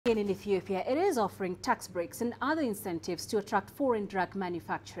in Ethiopia, it is offering tax breaks and other incentives to attract foreign drug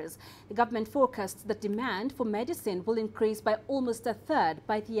manufacturers. The government forecasts that demand for medicine will increase by almost a third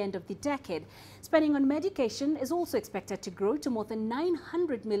by the end of the decade. Spending on medication is also expected to grow to more than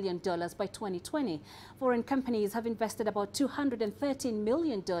 $900 million by 2020. Foreign companies have invested about $213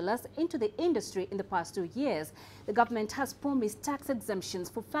 million into the industry in the past 2 years. The government has promised tax exemptions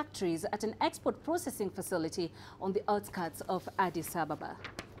for factories at an export processing facility on the outskirts of Addis Ababa.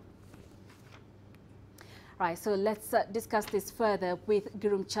 Right, so let's discuss this further with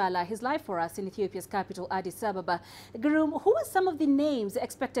Gurum Chala. He's live for us in Ethiopia's capital, Addis Ababa. Gurum, who are some of the names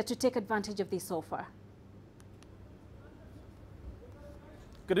expected to take advantage of this offer?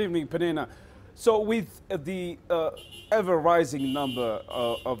 Good evening, Penina. So with the ever-rising number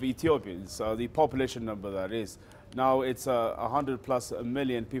of Ethiopians, the population number that is, now it's 100+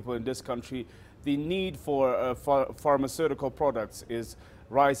 million people in this country, the need for pharmaceutical products is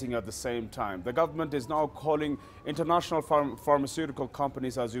rising at the same time. The government is now calling international pharmaceutical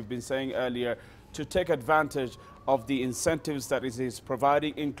companies, as you've been saying earlier, to take advantage of the incentives that it is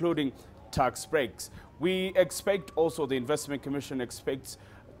providing, including tax breaks. We expect also, the Investment Commission expects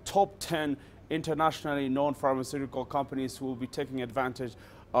top 10 internationally known pharmaceutical companies who will be taking advantage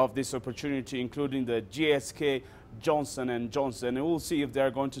of this opportunity, including the GSK, Johnson & Johnson, and we'll see if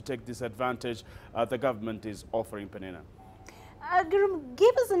they're going to take this advantage the government is offering, Penina. Gurum,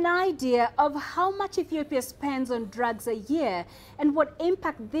 give us an idea of how much Ethiopia spends on drugs a year and what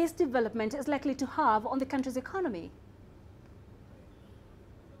impact this development is likely to have on the country's economy.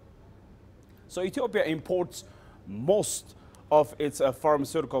 So Ethiopia imports most of its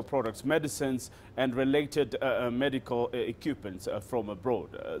pharmaceutical products, medicines and related medical equipment from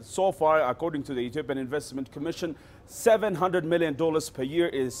abroad. So far, according to the Ethiopian Investment Commission, $700 million per year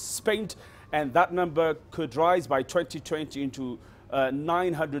is spent, and that number could rise by 2020 into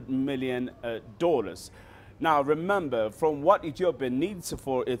 $900 million. Now, remember, from what Ethiopia needs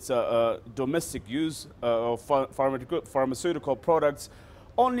for its domestic use of pharmaceutical products,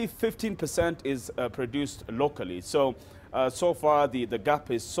 only 15% is produced locally. So far, the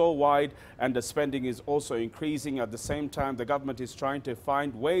gap is so wide, and the spending is also increasing. At the same time, the government is trying to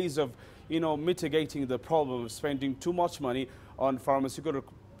find ways of, mitigating the problem of spending too much money on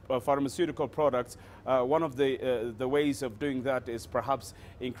pharmaceutical products. One of the ways of doing that is perhaps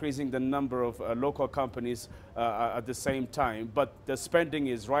increasing the number of local companies at the same time. But the spending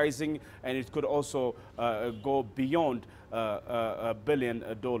is rising, and it could also go beyond $1 billion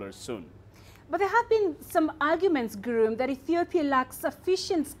soon. But there have been some arguments, Gurum, that Ethiopia lacks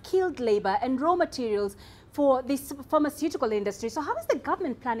sufficient skilled labor and raw materials for this pharmaceutical industry. So how is the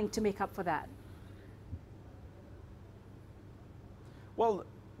government planning to make up for that? Well,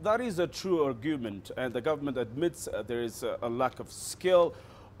 that is a true argument, and the government admits there is a lack of skill.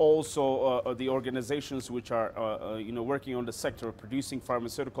 Also, the organizations which are working on the sector of producing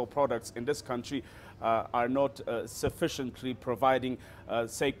pharmaceutical products in this country are not sufficiently providing,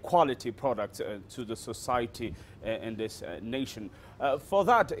 say, quality products to the society in this nation. For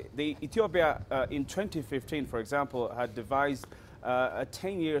that, Ethiopia in 2015, for example, had devised a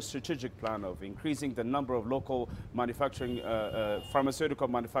 10-year strategic plan of increasing the number of local manufacturing, pharmaceutical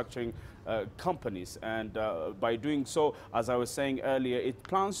manufacturing companies. And by doing so, as I was saying earlier, it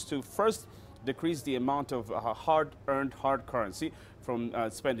plans to first decrease the amount of hard-earned hard currency from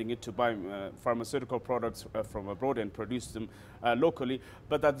spending it to buy pharmaceutical products from abroad and produce them locally.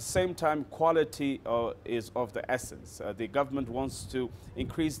 But at the same time, quality is of the essence. The government wants to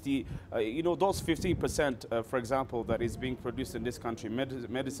increase the, those 15%, for example, that is being produced in this country,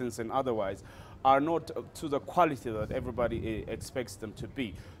 medicines and otherwise, are not to the quality that everybody expects them to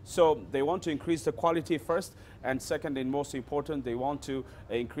be. So they want to increase the quality first, and second and most important, they want to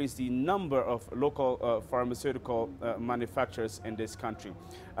increase the number of local pharmaceutical manufacturers in this country.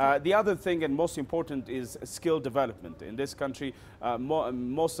 The other thing and most important is skill development. In this country,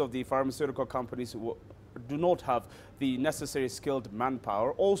 most of the pharmaceutical companies do not have the necessary skilled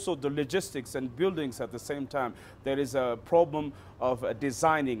manpower. Also, the logistics and buildings at the same time. There is a problem of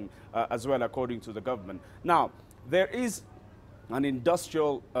designing as well, according to the government. Now, there is an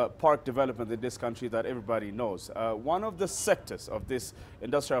industrial park development in this country that everybody knows. One of the sectors of this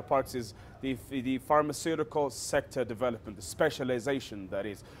industrial parks is the pharmaceutical sector development, the specialization that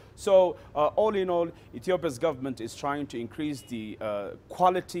is. So all in all, Ethiopia's government is trying to increase the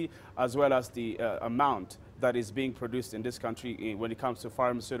quality as well as the amount that is being produced in this country when it comes to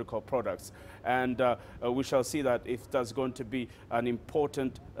pharmaceutical products. And we shall see that if that's going to be an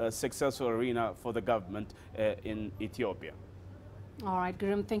important, successful arena for the government in Ethiopia. All right,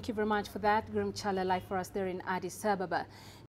 Gurum, thank you very much for that. Gurum Chala live for us there in Addis Ababa.